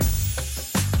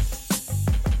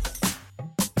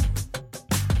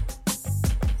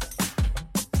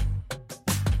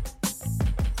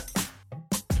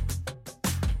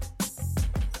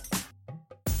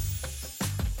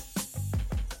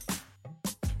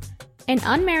An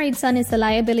unmarried son is a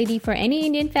liability for any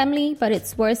Indian family, but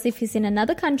it's worse if he's in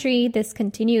another country. There's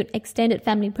continued extended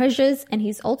family pressures, and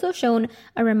he's also shown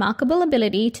a remarkable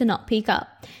ability to not pick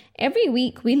up. Every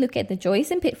week, we look at the joys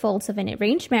and pitfalls of an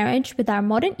arranged marriage with our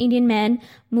modern Indian man,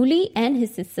 Muli, and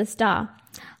his sister Star.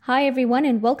 Hi everyone,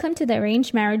 and welcome to the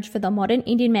Arranged Marriage for the Modern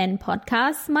Indian Man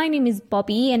podcast. My name is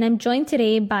Bobby, and I'm joined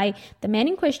today by the man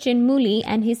in question, Muli,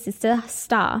 and his sister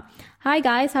Star. Hi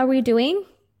guys, how are you doing?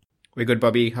 We're good,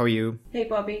 Bobby. How are you? Hey,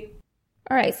 Bobby.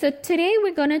 All right, so today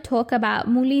we're going to talk about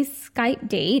Muli's Skype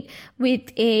date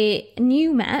with a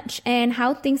new match and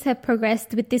how things have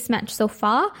progressed with this match so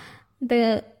far.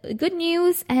 The good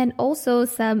news and also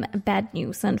some bad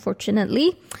news,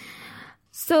 unfortunately.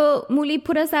 So, Muli,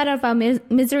 put us out of our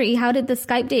misery. How did the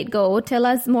Skype date go? Tell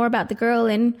us more about the girl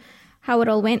and how it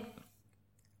all went.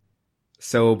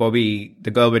 So, Bobby,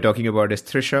 the girl we're talking about is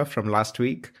Trisha from last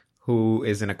week, who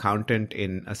is an accountant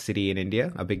in a city in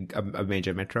India, a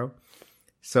major metro.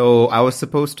 So I was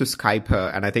supposed to Skype her,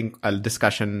 and I think a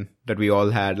discussion that we all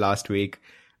had last week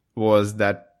was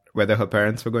that whether her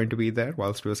parents were going to be there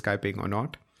whilst we were Skyping or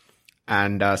not.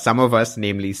 And some of us,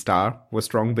 namely Star, were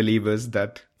strong believers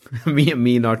that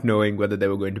me not knowing whether they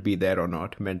were going to be there or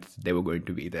not meant they were going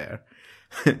to be there.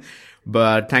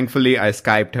 But thankfully, I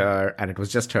Skyped her, and it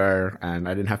was just her, and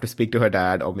I didn't have to speak to her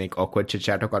dad or make awkward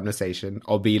chit-chat or conversation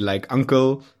or be like,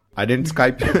 Uncle, I didn't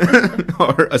Skype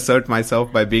or assert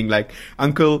myself by being like,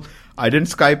 Uncle, I didn't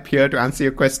Skype here to answer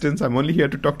your questions. I'm only here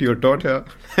to talk to your daughter.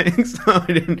 So I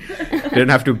didn't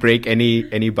have to break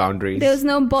any boundaries. There was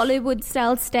no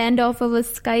Bollywood-style standoff over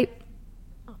Skype.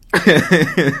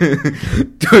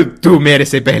 तू मेरे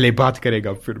से पहले बात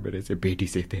करेगा फिर मेरे से बेटी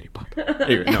से तेरी बात.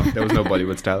 Anyway, no, there was no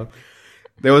Bollywood style.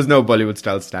 There was no Bollywood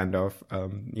style standoff.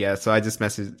 So I just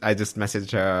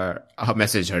messaged her. I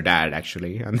messaged her dad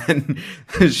actually, and then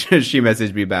she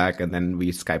messaged me back, and then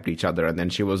we Skyped each other, and then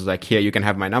she was like, "Here, you can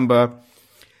have my number,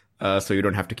 so you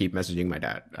don't have to keep messaging my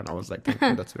dad." And I was like, "Thank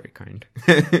you, that's very kind."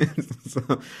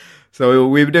 So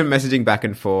we've been messaging back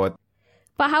and forth.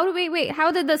 But how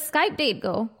did the Skype date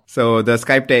go? So the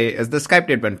Skype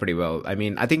date went pretty well. I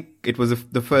mean, I think it was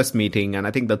the first meeting, and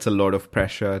I think that's a lot of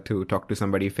pressure to talk to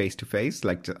somebody face to face,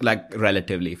 like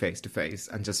relatively face to face,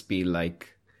 and just be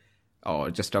like,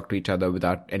 just talk to each other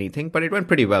without anything. But it went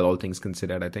pretty well, all things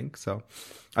considered, I think. So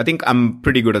I think I'm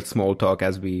pretty good at small talk,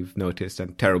 as we've noticed,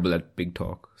 and terrible at big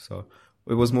talk. So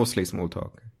it was mostly small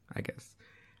talk, I guess.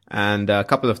 And a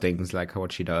couple of things, like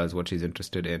what she does, what she's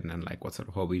interested in, and like what sort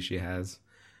of hobbies she has.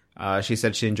 She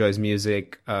said she enjoys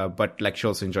music, but like she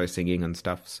also enjoys singing and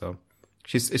stuff. So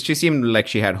she seemed like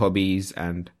she had hobbies,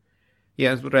 and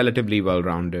relatively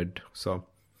well-rounded. So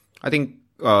I think,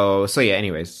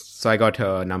 anyways, so I got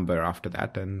her number after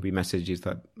that, and we messaged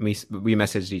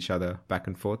each other back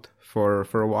and forth for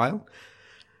a while.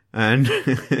 And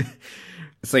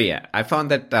I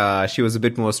found that she was a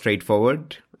bit more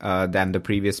straightforward than the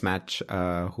previous match,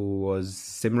 who was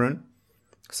Simran.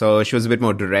 So she was a bit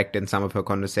more direct in some of her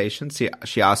conversations.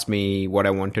 She asked me what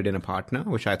I wanted in a partner,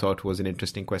 which I thought was an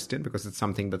interesting question because it's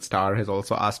something that Star has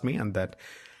also asked me, and that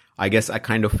I guess I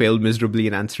kind of failed miserably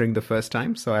in answering the first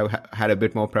time. So I had a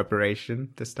bit more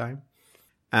preparation this time.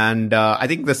 And I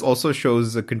think this also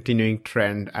shows a continuing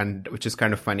trend, and which is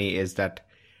kind of funny, is that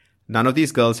none of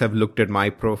these girls have looked at my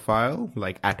profile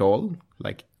like at all,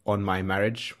 like on my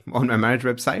marriage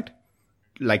website.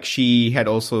 Like she had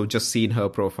also just seen her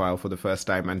profile for the first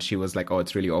time, and she was like, "Oh,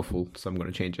 it's really awful, so I'm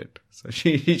going to change it." So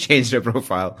she changed her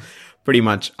profile pretty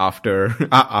much after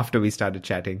we started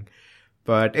chatting.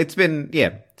 But it's been,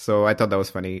 so I thought that was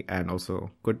funny and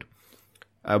also good.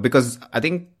 Because I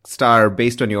think, Star,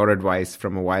 based on your advice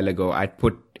from a while ago, I'd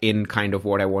put in kind of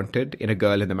what I wanted in a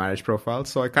girl in the marriage profile.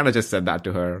 So I kind of just said that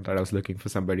to her, that I was looking for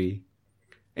somebody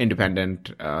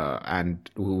independent, and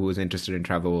who was interested in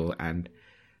travel, and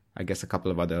I guess a couple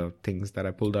of other things that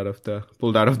I pulled out of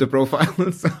the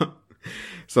profile.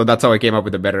 So that's how I came up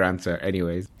with a better answer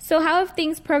anyways. So how have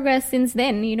things progressed since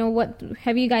then? You know, what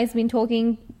have you guys been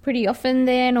talking pretty often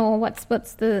then, or what's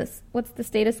the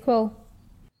status quo?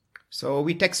 So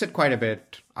we texted quite a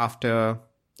bit after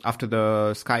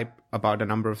the Skype about a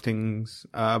number of things.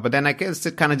 But then I guess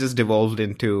it kind of just devolved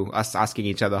into us asking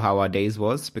each other how our days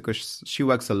was, because she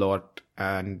works a lot,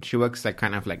 and she works like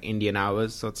kind of like Indian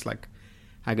hours. So it's like,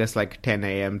 I guess like 10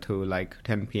 a.m. to like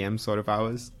 10 p.m. sort of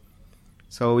hours.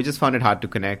 So we just found it hard to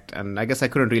connect, and I guess I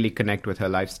couldn't really connect with her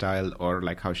lifestyle or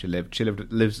like how she lived. She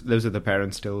lives with her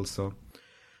parents still, so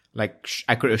like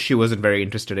she wasn't very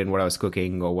interested in what I was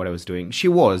cooking or what I was doing. She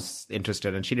was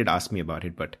interested, and she did ask me about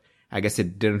it, but I guess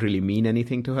it didn't really mean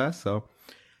anything to her. So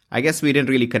I guess we didn't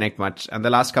really connect much. And the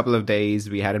last couple of days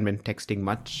we hadn't been texting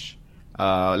much.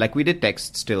 Like we did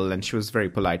text still, and she was very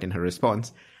polite in her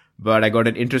response. But I got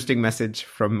an interesting message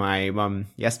from my mum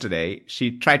yesterday.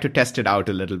 She tried to test it out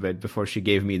a little bit before she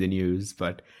gave me the news,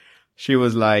 but she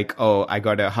was like, "Oh,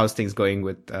 how's things going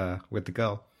with the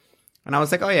girl?" And I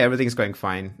was like, "Oh yeah, everything's going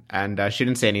fine." And she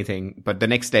didn't say anything. But the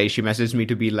next day, she messaged me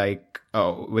to be like,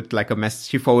 with like a mess.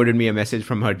 She forwarded me a message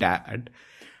from her dad,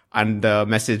 and the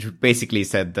message basically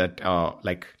said that,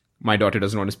 like, my daughter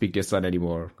doesn't want to speak to your son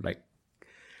anymore. Like,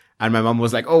 and my mom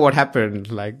was like, "Oh, what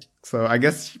happened?" Like, so I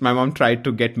guess my mom tried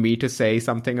to get me to say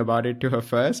something about it to her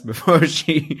first before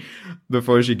she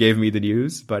gave me the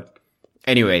news. But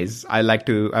anyways,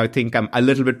 I think I'm a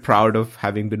little bit proud of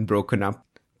having been broken up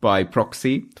by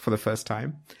proxy for the first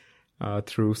time,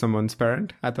 through someone's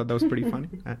parent. I thought that was pretty funny.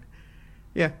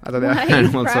 Yeah, I thought Why are you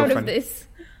proud of this?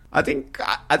 I think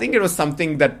it was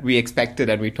something that we expected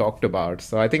and we talked about.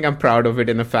 So I think I'm proud of it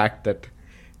in the fact that,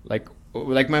 like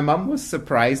my mom was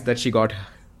surprised that she got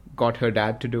her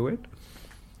dad to do it.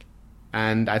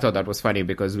 And I thought that was funny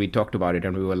because we talked about it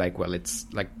and we were like, well, it's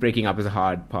like breaking up is a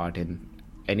hard part in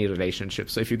any relationship.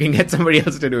 So if you can get somebody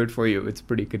else to do it for you, it's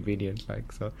pretty convenient.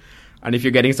 Like, so, and if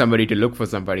you're getting somebody to look for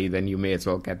somebody, then you may as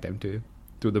well get them to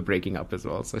do the breaking up as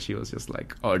well. So she was just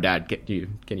like, "Oh, Dad,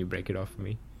 can you break it off for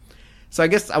me?" So I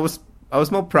guess I was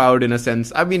more proud in a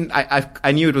sense. I mean,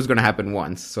 I knew it was going to happen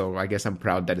once, so I guess I'm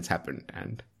proud that it's happened,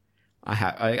 and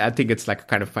I think it's like a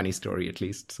kind of funny story at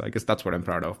least. So I guess that's what I'm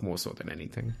proud of more so than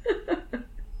anything.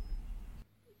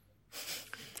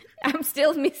 I'm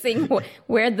still missing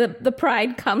where the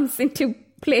pride comes into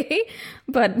play,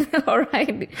 but all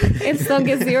right, as long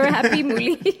as you're happy,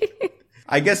 Muli.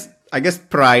 I guess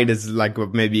pride is like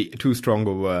maybe too strong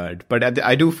a word, but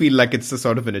I do feel like it's a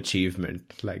sort of an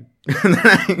achievement, like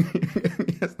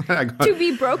to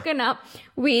be broken up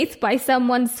with by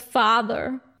someone's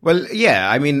father. Well,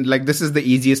 yeah, I mean, like this is the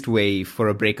easiest way for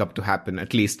a breakup to happen,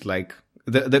 at least like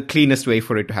the cleanest way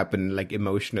for it to happen, like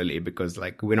emotionally, because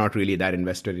like we're not really that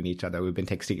invested in each other. We've been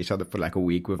texting each other for like a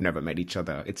week. We've never met each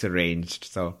other. It's arranged,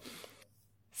 so.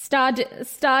 Star,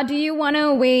 do you want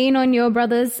to weigh in on your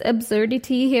brother's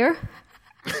absurdity here?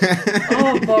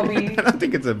 Oh, Bobby. I don't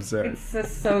think it's absurd. It's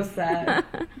just so sad.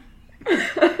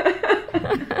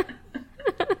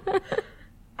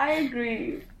 I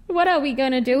agree. What are we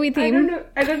going to do with him?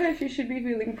 I don't know if you should be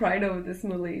feeling pride over this,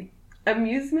 Muli.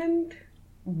 Amusement,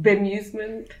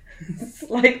 bemusement,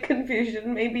 slight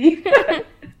confusion, maybe.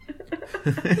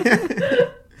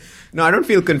 No, I don't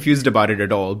feel confused about it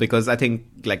at all because I think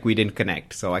like we didn't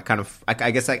connect. So I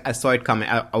guess I saw it coming.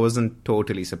 I wasn't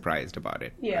totally surprised about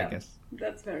it. Yeah, I guess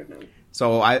that's fair enough.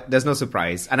 So there's no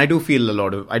surprise. And I did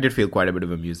feel quite a bit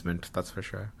of amusement. That's for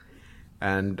sure.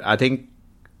 And I think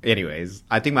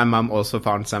my mom also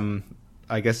found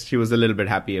I guess she was a little bit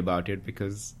happy about it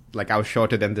because like I was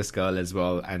shorter than this girl as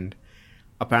well. And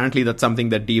apparently that's something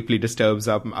that deeply disturbs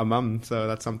our mom. So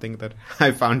that's something that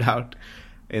I found out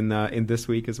in this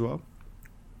week as well.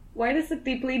 Why does it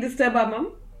deeply disturb our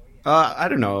mom? I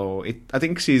don't know. I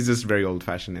think she's just very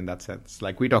old-fashioned in that sense.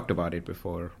 Like we talked about it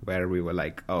before, where we were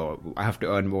like, "Oh, I have to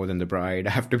earn more than the bride.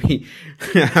 I have to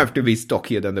be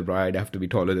stockier than the bride. I have to be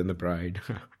taller than the bride."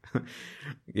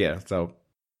 Yeah. So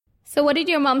what did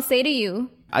your mom say to you?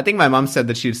 I think my mom said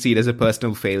that she'd see it as a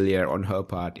personal failure on her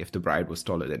part if the bride was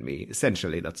taller than me.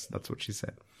 Essentially, that's what she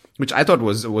said. Which I thought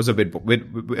was a bit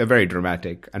very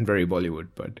dramatic and very Bollywood,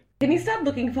 but... Can you start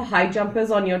looking for high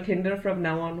jumpers on your Tinder from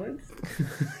now onwards?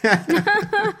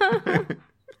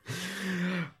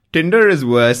 Tinder is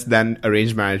worse than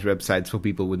arranged marriage websites for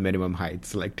people with minimum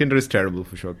heights. Like, Tinder is terrible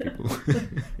for short people.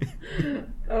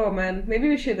 Oh man, maybe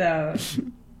we should...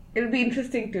 It'll be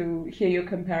interesting to hear your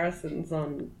comparisons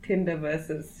on Tinder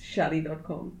versus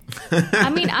Shadi.com. I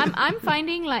mean, I'm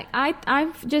finding like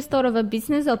I've just thought of a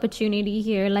business opportunity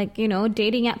here, like, you know,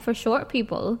 dating app for short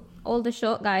people. All the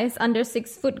short guys, under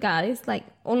 6 foot guys, like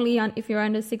only if you're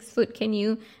under 6 foot can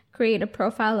you create a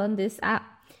profile on this app,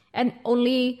 and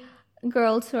only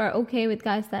girls who are okay with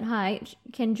guys that high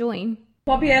can join.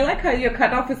 Poppy, I like how your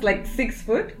cutoff is like 6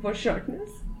 foot for shortness.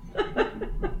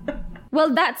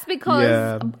 Well, that's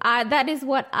because that is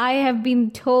what I have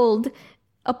been told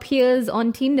appears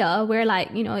on Tinder, where like,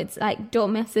 you know, it's like,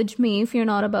 don't message me if you're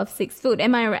not above 6 foot.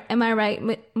 Am I right,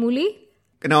 Muli?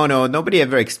 No, nobody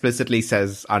ever explicitly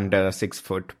says under 6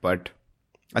 foot, but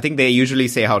I think they usually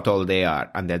say how tall they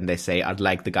are, and then they say, I'd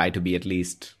like the guy to be at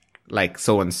least like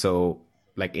so and so,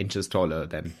 like inches taller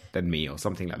than me or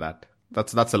something like that.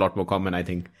 That's a lot more common, I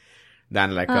think,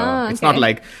 than like okay. it's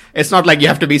not like you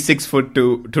have to be 6 foot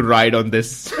to ride on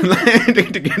this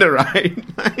to get a ride.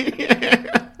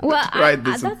 Well, Right,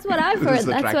 that's what I've heard.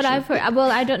 That's what I've heard.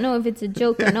 Well, I don't know if it's a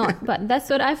joke or not, but that's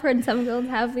what I've heard some girls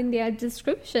have in their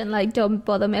description, like don't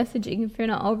bother messaging if you're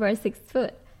not over 6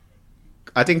 foot.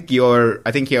 I think your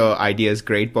idea is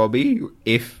great, Bobby.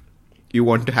 If you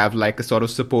want to have like a sort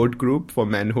of support group for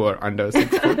men who are under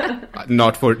 6 foot,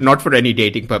 not for any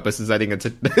dating purposes. I think it's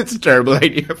a terrible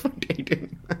idea for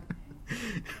dating.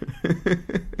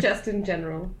 Just in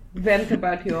general, vent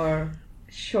about your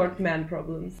short man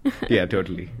problems. Yeah,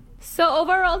 totally. So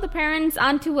overall, the parents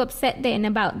aren't too upset then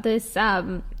about this,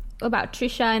 about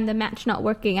Trisha and the match not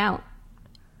working out.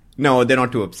 No, they're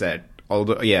not too upset.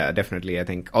 Although, yeah, definitely. I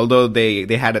think, although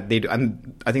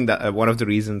and I think that one of the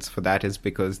reasons for that is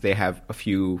because they have a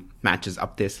few matches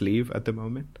up their sleeve at the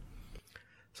moment.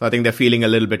 So I think they're feeling a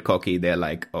little bit cocky. They're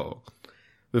like, oh,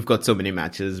 we've got so many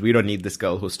matches. We don't need this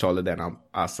girl who's taller than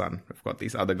our son. We've got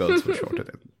these other girls who are shorter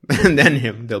than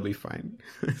him. They'll be fine.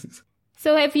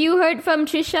 So have you heard from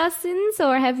Trisha since,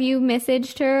 or have you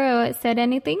messaged her or said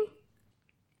anything?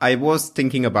 I was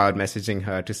thinking about messaging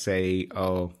her to say,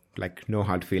 oh, like, no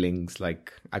hard feelings.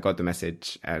 Like, I got the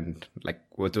message and like,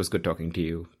 it was good talking to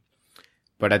you.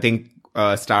 But I think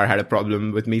Star had a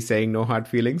problem with me saying no hard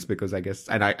feelings because I guess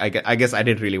I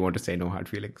didn't really want to say no hard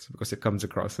feelings because it comes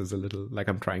across as a little like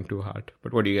I'm trying too hard.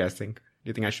 But what do you guys think? Do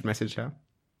you think I should message her?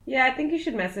 Yeah, I think you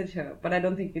should message her, but I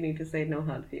don't think you need to say no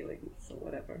hard feelings or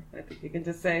whatever. I think you can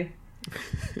just say,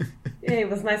 yeah, it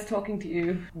was nice talking to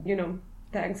you. You know,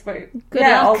 thanks for Good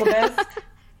luck. all the best.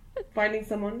 Finding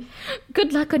someone.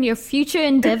 Good luck on your future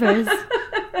endeavors.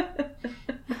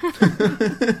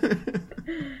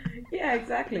 Yeah,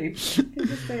 exactly. You can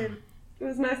just say, it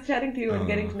was nice chatting to you and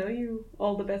getting to know you.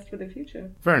 All the best for the future.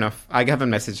 Fair enough. I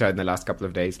haven't messaged her in the last couple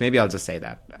of days. Maybe I'll just say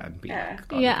that and be like,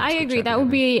 oh, Yeah, I agree. That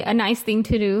would be a nice thing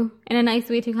to do and a nice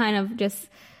way to kind of just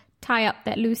tie up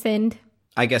that loose end.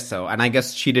 I guess so. And I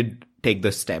guess she did take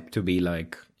the step to be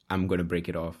like, I'm going to break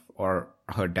it off. Or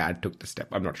her dad took the step.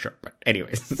 I'm not sure. But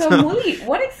anyways. So, Muli,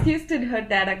 what excuse did her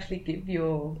dad actually give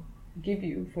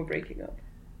you for breaking up?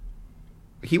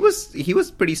 He was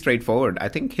pretty straightforward. I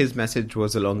think his message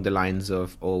was along the lines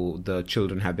of, oh, the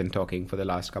children have been talking for the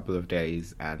last couple of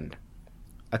days. And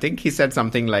I think he said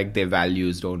something like their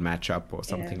values don't match up or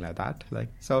something like that. Like,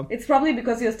 so it's probably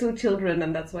because you're still children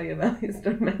and that's why your values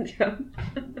don't match up.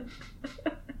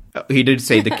 He did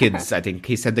say the kids, I think.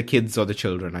 He said the kids or the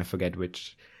children. I forget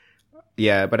which.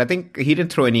 Yeah, but I think he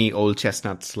didn't throw any old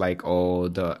chestnuts like, oh,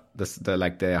 the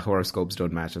like the horoscopes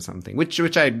don't match or something, which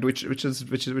I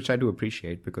do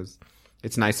appreciate because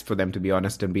it's nice for them to be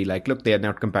honest and be like, look, they are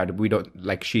not compatible. We don't,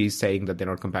 like, she's saying that they're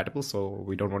not compatible, so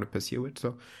we don't want to pursue it.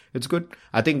 So it's good.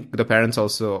 I think the parents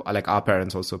also, like our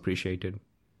parents also appreciated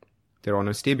their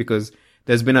honesty because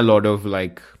there's been a lot of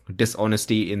like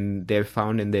dishonesty they've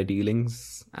found in their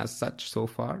dealings as such so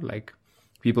far, like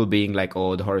people being like,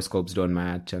 oh, the horoscopes don't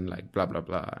match and like blah, blah,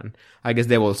 blah. And I guess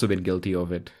they've also been guilty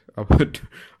of it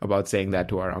about saying that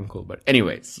to our uncle. But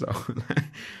anyways, so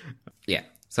yeah.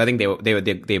 So I think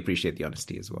they appreciate the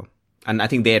honesty as well. And I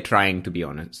think they're trying to be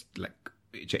honest, like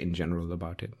in general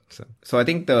about it. So I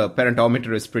think the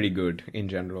parentometer is pretty good in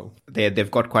general.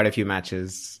 They've got quite a few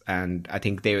matches and I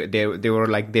think they were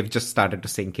like, they've just started to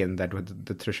sink in that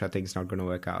the Trisha thing's not going to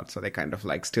work out. So they kind of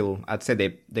like still, I'd say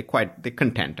they're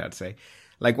content, I'd say.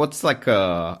 Like what's like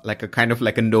a kind of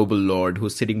like a noble lord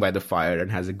who's sitting by the fire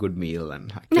and has a good meal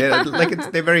and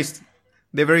they're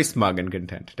very smug and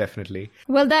content, definitely.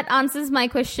 Well, that answers my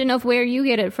question of where you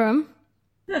get it from.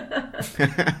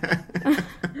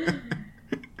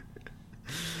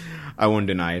 I won't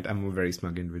deny it. I'm a very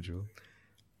smug individual.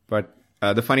 But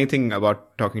the funny thing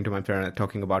about talking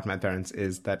about my parents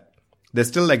is that they're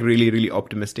still like really, really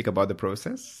optimistic about the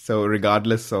process. So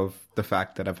regardless of the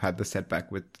fact that I've had the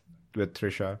setback with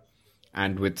Trisha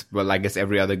and with, well, I guess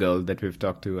every other girl that we've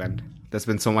talked to, and there's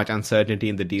been so much uncertainty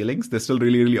in the dealings, they're still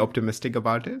really, really optimistic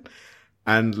about it.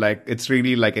 And like, it's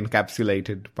really like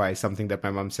encapsulated by something that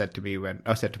my mom said to me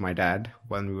said to my dad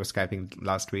when we were Skyping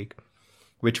last week,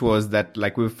 which was that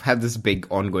like, we've had this big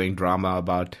ongoing drama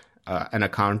about an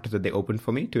account that they opened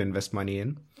for me to invest money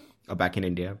in back in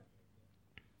India.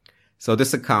 So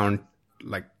this account,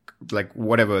 like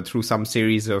whatever, through some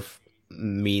series of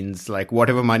means, like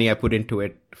whatever money I put into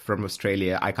it from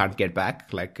Australia, I can't get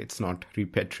back. Like it's not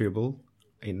repatriable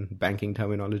in banking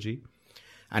terminology.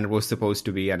 And it was supposed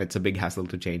to be, and it's a big hassle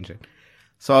to change it.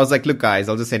 So I was like, look guys,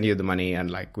 I'll just send you the money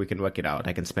and like, we can work it out.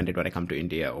 I can spend it when I come to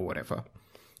India or whatever.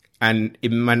 And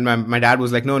my dad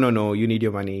was like, no, you need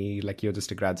your money. Like you're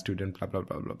just a grad student, blah, blah,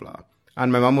 blah, blah, blah.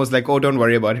 And my mom was like, oh, don't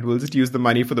worry about it. We'll just use the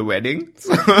money for the wedding.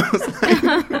 So I was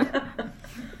like...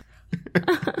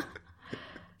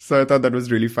 So I thought that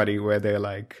was really funny where they're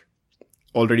like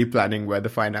already planning where the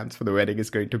finance for the wedding is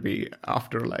going to be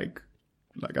after like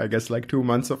I guess like 2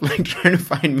 months of like trying to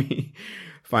find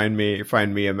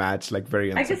me a match, like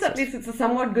very I guess at least it's a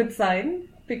somewhat good sign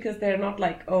because they're not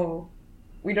like, oh,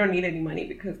 we don't need any money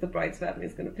because the bride's family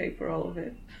is going to pay for all of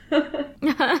it.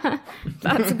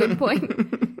 That's a good point.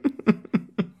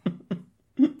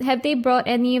 Have they brought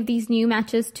any of these new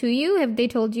matches to you? Have they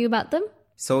told you about them?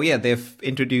 So yeah, they've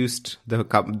introduced they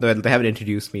haven't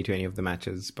introduced me to any of the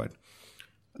matches, but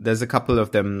there's a couple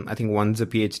of them. I think one's a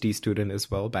PhD student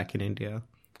as well back in India,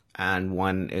 and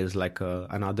one is like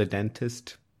another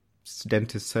dentist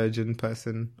surgeon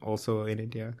person also in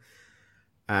India.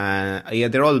 Yeah,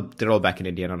 they're all back in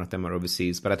India. None of them are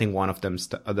overseas, but I think one of them,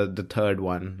 the third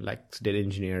one, like did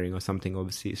engineering or something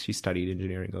overseas. She studied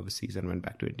engineering overseas and went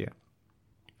back to India.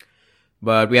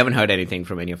 But we haven't heard anything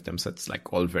from any of them, so it's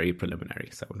like all very preliminary,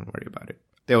 so I wouldn't worry about it.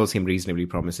 They all seem reasonably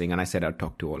promising, and I said I'd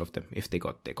talk to all of them if they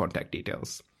got their contact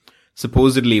details.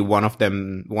 Supposedly, one of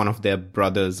their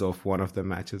brothers of one of the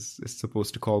matches is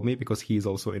supposed to call me because he's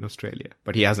also in Australia,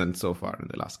 but he hasn't so far in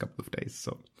the last couple of days.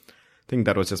 So I think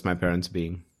that was just my parents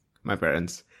being my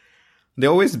parents. They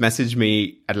always message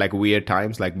me at like weird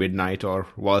times, like midnight or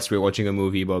whilst we're watching a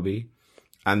movie, Bobby.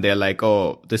 And they're like,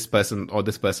 oh, this person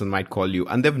might call you.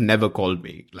 And they've never called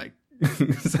me. Like,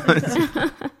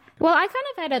 Well, I kind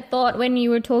of had a thought when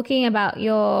you were talking about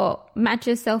your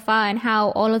matches so far and how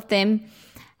all of them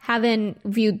haven't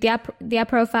viewed their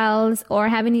profiles or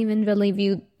haven't even really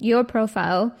viewed your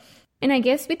profile. And I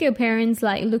guess with your parents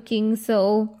like looking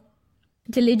so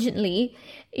diligently,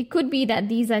 it could be that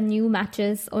these are new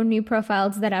matches or new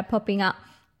profiles that are popping up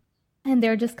and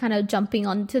they're just kind of jumping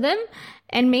onto them.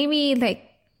 And maybe like,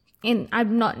 and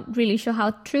I'm not really sure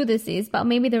how true this is, but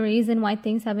maybe the reason why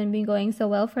things haven't been going so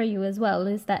well for you as well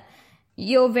is that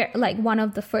you're like one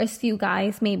of the first few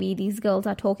guys maybe these girls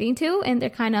are talking to, and they're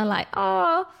kind of like,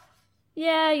 oh,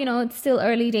 yeah, it's still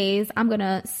early days. I'm going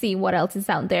to see what else is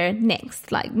out there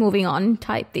next, like moving on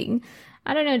type thing.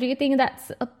 I don't know. Do you think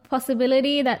that's a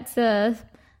possibility? That's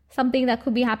something that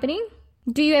could be happening?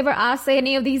 Do you ever ask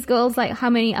any of these girls like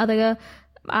how many other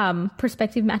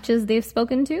prospective matches they've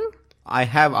spoken to? I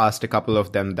have asked a couple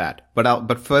of them that,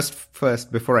 but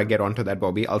first, before I get onto that,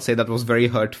 Bobby, I'll say that was very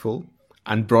hurtful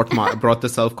and brought the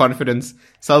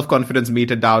self-confidence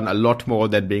meter down a lot more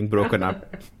than being broken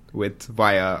up with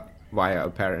via a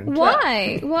parent.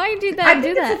 Why? Why did that I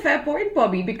think it's a fair point,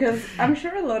 Bobby, because I'm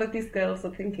sure a lot of these girls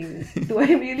are thinking, do I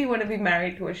really want to be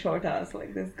married to a short ass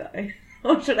like this guy?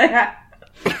 Or should I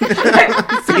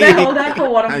hold out for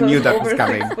one of those over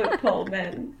 6 foot tall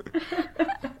men?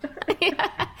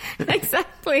 Yeah,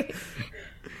 exactly.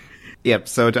 Yep,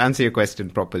 so to answer your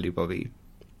question properly, Bobby,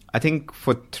 I think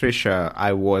for Trisha,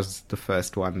 I was the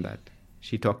first one that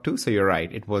she talked to. So you're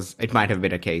right. It might have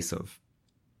been a case of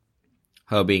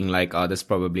her being like, oh, there's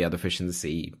probably other fish in the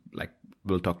sea. Like,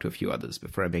 we'll talk to a few others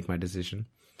before I make my decision.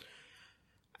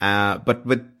 But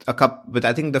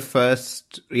I think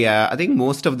I think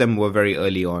most of them were very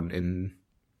early on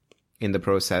in the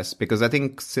process, because I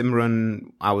think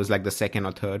Simran, I was like the second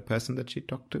or third person that she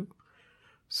talked to.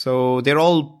 So they're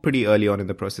all pretty early on in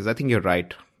the process. I think you're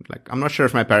right. Like, I'm not sure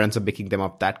if my parents are picking them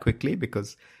up that quickly,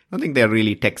 because I don't think they're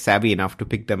really tech savvy enough to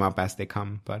pick them up as they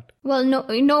come. But well,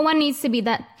 no one needs to be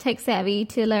that tech savvy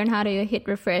to learn how to hit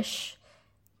refresh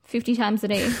 50 times a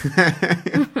day.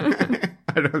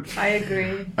 I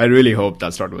agree. I really hope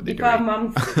that's not what they're doing. If our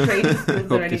mum's training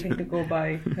schools or anything to go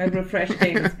by, her refresh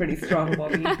date is pretty strong,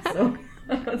 Bobby. So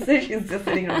I'd say she's just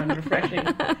sitting around refreshing.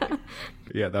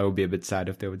 Yeah, that would be a bit sad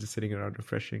if they were just sitting around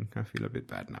refreshing. I feel a bit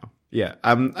bad now. Yeah,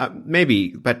 maybe,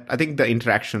 but I think the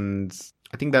interactions,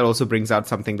 I think that also brings out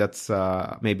something that's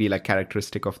maybe like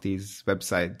characteristic of these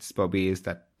websites, Bobby, is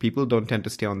that people don't tend to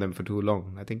stay on them for too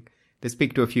long. I think they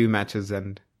speak to a few matches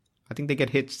and I think they get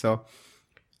hitched. So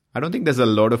I don't think there's a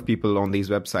lot of people on these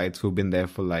websites who've been there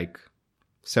for like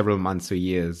several months or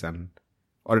years,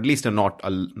 or at least not a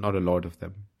lot of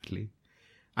them, at least.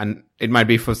 And it might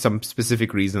be for some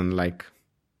specific reason, like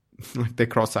they're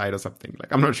cross-eyed or something.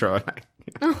 Like, I'm not sure.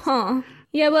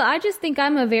 Yeah, well, I just think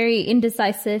I'm a very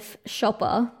indecisive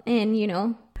shopper. And,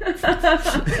 if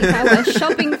I was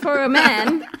shopping for a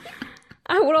man,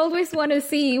 I would always want to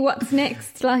see what's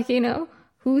next. Like,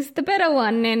 who's the better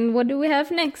one and what do we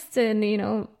have next?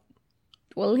 And,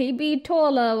 will he be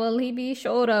taller? Will he be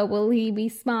shorter? Will he be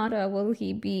smarter? Will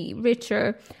he be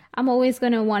richer? I'm always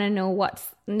going to want to know what's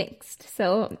next.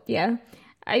 So, yeah,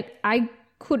 I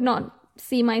could not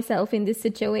see myself in this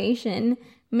situation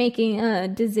making a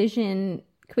decision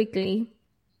quickly.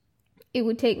 It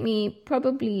would take me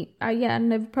probably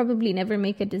never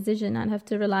make a decision. I'd have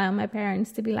to rely on my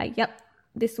parents to be like, yep,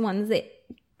 this one's it.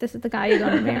 This is the guy you're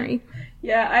going to marry.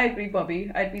 Yeah, I agree, Bobby.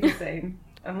 I'd be the same.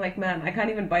 I'm like, man, I can't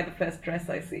even buy the first dress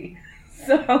I see.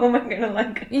 So how am I going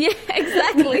to Yeah,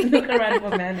 exactly. look around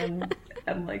for men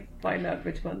and find out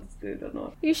which one's good or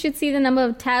not. You should see the number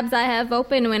of tabs I have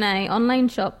open when I online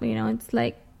shop. It's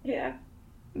like... Yeah.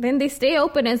 Then they stay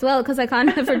open as well because I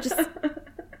can't ever just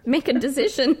make a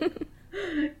decision.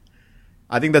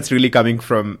 I think that's really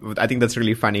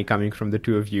funny coming from the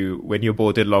two of you when you're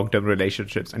both in long-term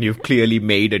relationships and you've clearly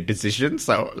made a decision.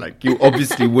 So you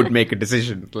obviously would make a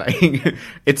decision.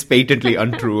 It's patently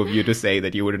untrue of you to say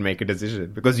that you wouldn't make a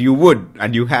decision because you would,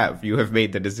 and you have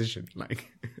made the decision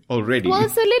already. Well,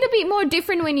 it's a little bit more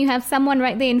different when you have someone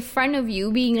right there in front of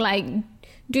you being like,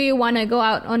 do you want to go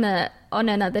out on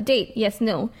another date? Yes,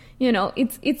 no.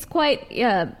 It's quite,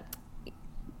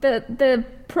 the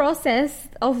process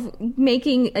of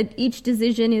making each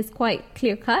decision is quite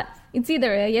clear cut. It's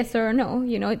either a yes or a no.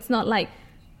 It's not like,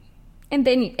 and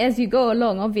then as you go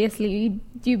along, obviously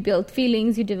you build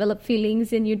feelings, you develop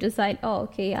feelings, and you decide, oh,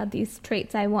 okay, are these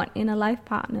traits I want in a life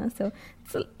partner? So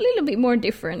it's a little bit more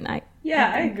different. I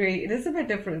agree. It is a bit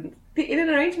different. In an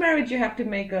arranged marriage, you have to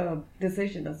make a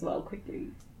decision as well quickly.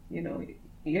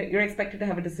 You're expected to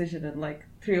have a decision in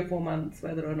 3 or 4 months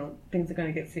whether or not things are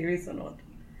going to get serious or not.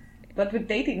 But with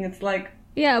dating, it's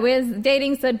whereas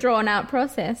dating's a drawn-out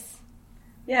process.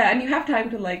 Yeah, and you have time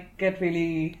to get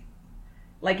really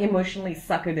emotionally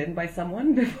suckered in by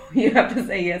someone before you have to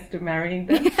say yes to marrying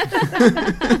them.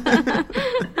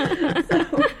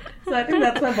 So I think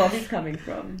that's where Bobby's coming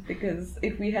from, because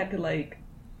if we had to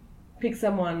pick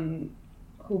someone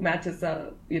who matches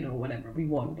whatever we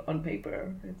want on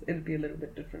paper, it'll be a little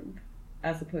bit different,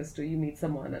 as opposed to you meet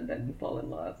someone and then you fall in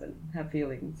love and have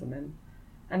feelings, and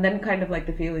then kind of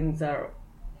the feelings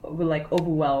will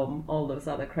overwhelm all those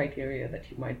other criteria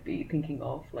that you might be thinking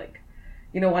of.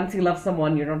 Once you love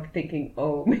someone, you're not thinking,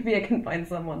 oh, maybe I can find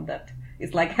someone that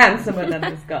is handsomer than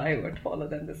this guy or taller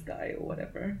than this guy or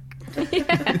whatever.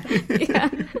 Yeah.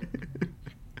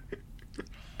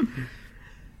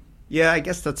 Yeah, I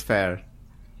guess that's fair.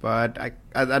 But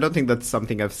I don't think that's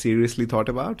something I've seriously thought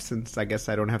about, since I guess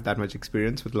I don't have that much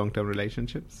experience with long-term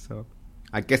relationships. So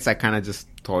I guess I kind of just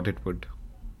thought it would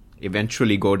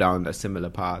eventually go down a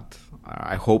similar path.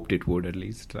 I hoped it would, at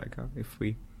least,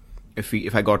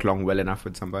 if I got along well enough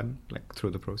with someone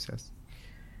through the process.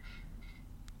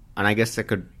 And I guess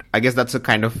that's a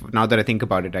kind of, now that I think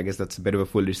about it, I guess that's a bit of a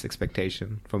foolish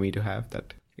expectation for me to have,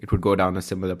 that it would go down a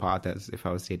similar path as if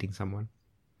I was dating someone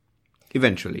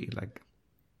eventually.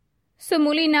 So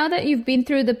Muli, now that you've been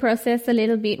through the process a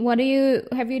little bit,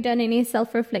 have you done any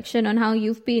self-reflection on how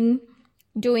you've been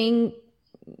doing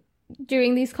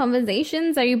during these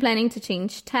conversations? Are you planning to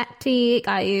change tactic?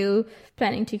 Are you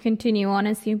planning to continue on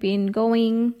as you've been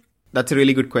going? That's a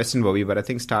really good question, Bobby, but I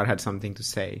think Star had something to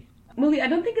say. Muli, I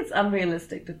don't think it's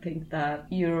unrealistic to think that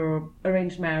your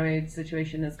arranged marriage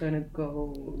situation is going to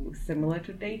go similar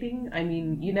to dating. I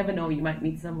mean, you never know, you might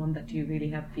meet someone that you really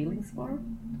have feelings for.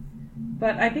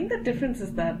 But I think the difference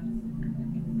is that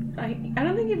I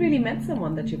don't think you've really met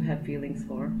someone that you've had feelings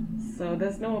for. So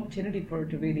there's no opportunity for it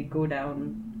to really go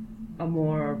down a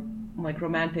more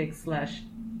romantic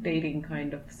 / dating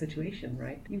kind of situation,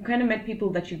 right? You kind of met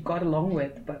people that you got along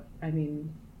with, but I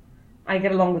mean, I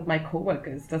get along with my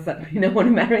coworkers. Does that mean I want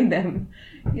to marry them?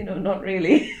 Not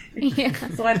really. Yeah.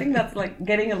 So I think that's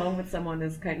getting along with someone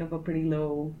is kind of a pretty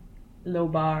low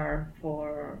bar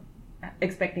for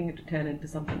expecting it to turn into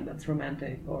something that's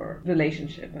romantic or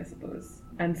relationship, I suppose.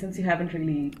 And since you haven't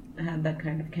really had that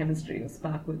kind of chemistry or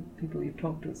spark with people you've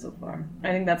talked to so far, I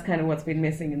think that's kind of what's been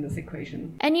missing in this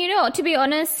equation. And to be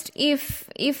honest, if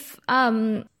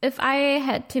I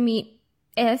had to meet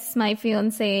S, my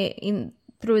fiance,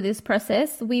 through this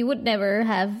process, we would never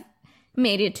have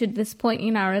made it to this point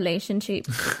in our relationship,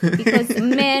 because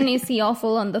man, is he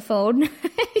awful on the phone.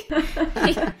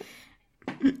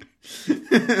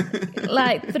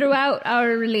 Throughout our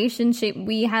relationship,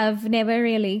 we have never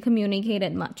really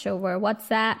communicated much over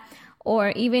WhatsApp,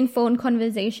 or even phone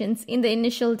conversations in the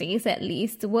initial days, at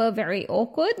least, were very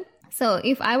awkward. So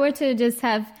if I were to just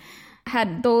have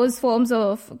had those forms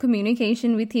of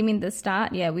communication with him in the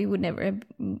start, we would never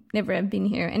have been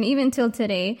here. And even till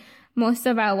today, most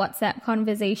of our WhatsApp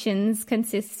conversations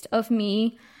consist of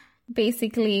me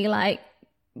basically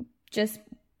just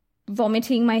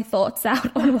vomiting my thoughts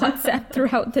out on WhatsApp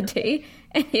throughout the day,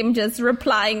 and him just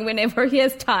replying whenever he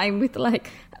has time with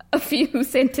a few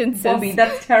sentences. Bobby,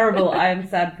 that's terrible. I am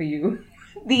sad for you.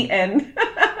 The end.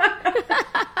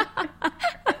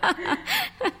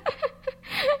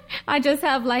 I just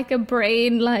have like a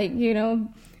brain, like,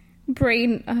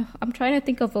 brain. I'm trying to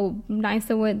think of a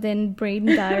nicer word than brain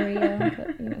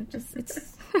diarrhea. But, just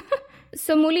it's.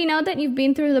 So Muli, now that you've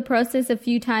been through the process a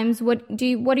few times, what do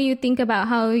you think about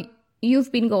how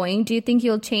you've been going? Do you think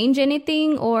you'll change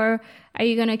anything, or are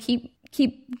you gonna keep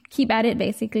at it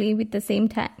basically with the same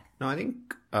tack? No, I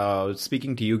think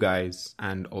speaking to you guys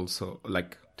and also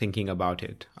like thinking about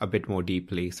it a bit more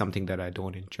deeply, something that I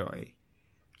don't enjoy.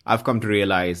 I've come to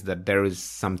realize that there is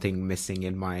something missing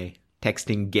in my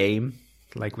texting game,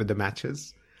 like with the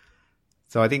matches.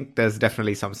 So I think there's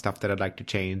definitely some stuff that I'd like to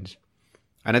change.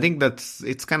 And I think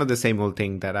it's kind of the same old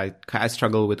thing that I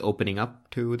struggle with opening up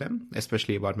to them,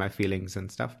 especially about my feelings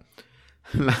and stuff.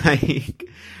 Like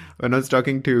when I was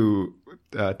talking to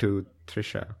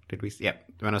Trisha,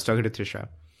 when I was talking to Trisha,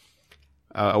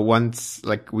 once,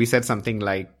 like, we said something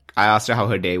like, I asked her how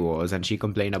her day was, and she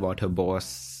complained about her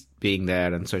boss being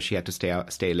there, and so she had to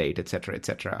stay late, etc.,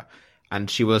 etc. And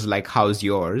she was like, "How's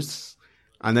yours?"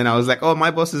 And then I was like, "Oh,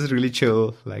 my boss is really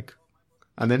chill." Like,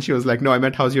 and then she was like, "No, I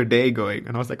meant how's your day going?"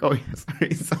 And I was like, "Oh, yeah,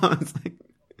 sorry." So I was like,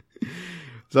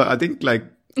 so I think like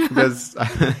there's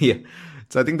yeah.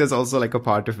 So I think there's also like a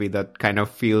part of me that kind of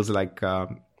feels like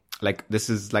this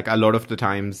is like a lot of the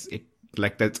times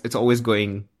it's always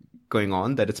going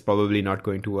on, that it's probably not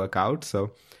going to work out.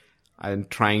 So I'm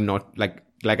trying not like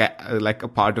a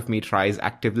part of me tries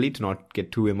actively to not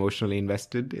get too emotionally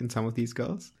invested in some of these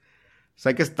girls. So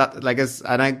I guess that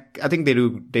and I think they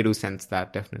do sense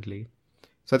that, definitely.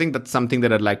 So I think that's something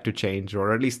that I'd like to change,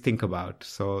 or at least think about.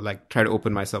 So like try to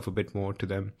open myself a bit more to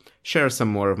them, share some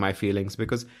more of my feelings,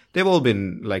 because they've all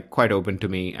been like quite open to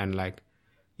me. And like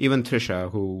even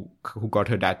Trisha, who got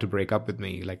her dad to break up with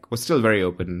me, like was still very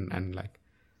open and like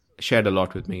shared a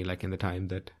lot with me, like in the time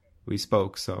that we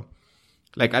spoke. So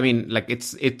like, I mean, like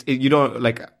it's you know,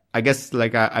 like I guess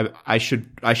like I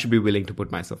should be willing to put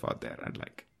myself out there and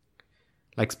like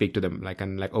speak to them, like,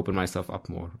 and like open myself up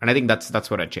more. And I think that's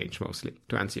what I changed mostly,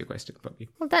 to answer your question, Bobby.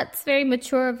 Well, that's very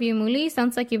mature of you, Muli.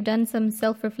 Sounds like you've done some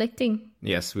self-reflecting.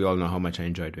 Yes, we all know how much I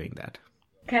enjoy doing that.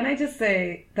 Can I just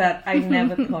say that I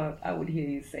never thought I would hear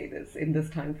you say this in this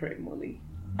time frame, Muli.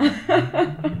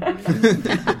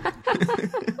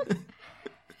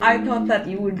 I thought that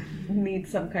you would need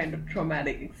some kind of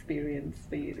traumatic experience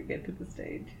for you to get to the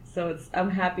stage. So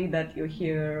I'm happy that you're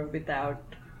here without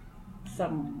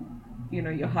some,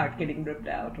 your heart getting ripped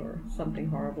out or something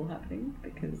horrible happening,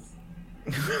 because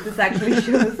this actually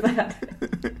shows that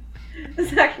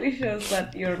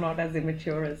you're not as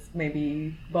immature as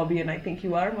maybe Bobby and I think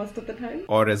you are most of the time.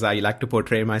 Or as I like to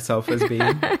portray myself as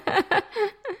being.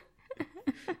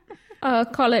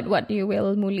 Call it what you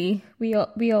will, Muli. We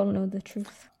all know the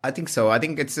truth. I think so. I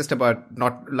think it's just about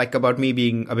me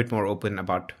being a bit more open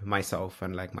about myself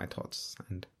and like my thoughts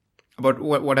and about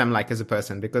what I'm like as a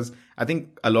person, because I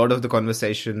think a lot of the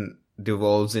conversation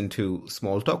devolves into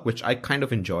small talk, which I kind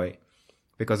of enjoy,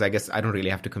 because I guess I don't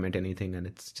really have to commit anything, and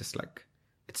it's just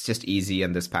easy,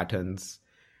 and there's patterns,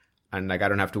 and like I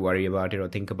don't have to worry about it or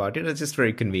think about it. It's just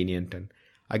very convenient, and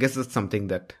I guess that's something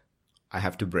that I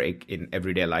have to break in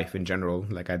everyday life in general.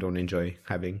 Like I don't enjoy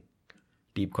having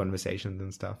deep conversations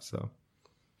and stuff, so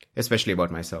especially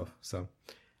about myself. So,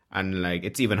 and like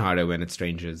it's even harder when it's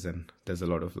strangers, and there's a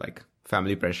lot of like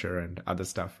family pressure and other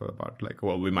stuff about like,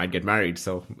 well, we might get married.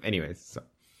 So anyways,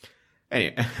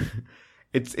 anyway,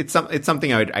 it's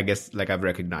something I guess like I've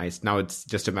recognized. Now it's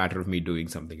just a matter of me doing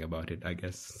something about it, I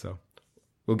guess. So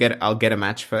I'll get a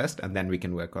match first, and then we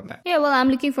can work on that. Yeah, well, I'm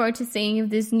looking forward to seeing if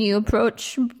this new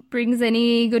approach brings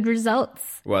any good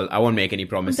results. Well, I won't make any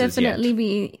promises Definitely yet.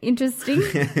 Be interesting.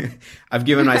 I've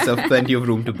given myself plenty of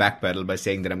room to backpedal by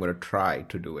saying that I'm going to try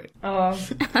to do it. Oh,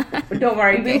 don't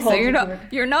worry. Okay, so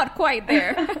you're not quite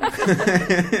there.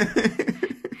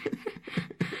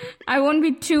 I won't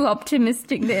be too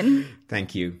optimistic then.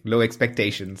 Thank you. Low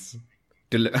expectations.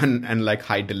 And like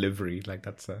high delivery. Like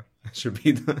that should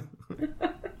be the...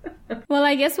 Well,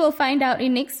 I guess we'll find out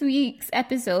in next week's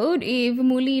episode if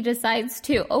Muli decides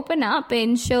to open up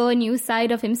and show a new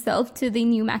side of himself to the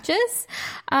new matches.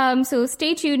 So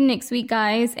stay tuned next week,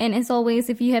 guys. And as always,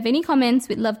 if you have any comments,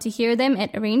 we'd love to hear them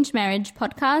at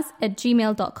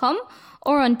arrangedmarriagepodcast@gmail.com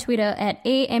or on Twitter at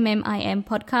AMMIM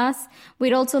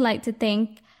We'd also like to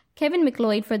thank Kevin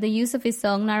McLeod for the use of his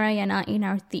song Narayana in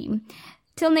our theme.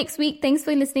 Till next week, thanks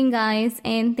for listening, guys.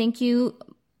 And thank you...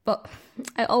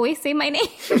 I always say my name.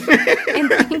 And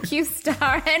thank you,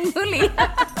 Star and Muli.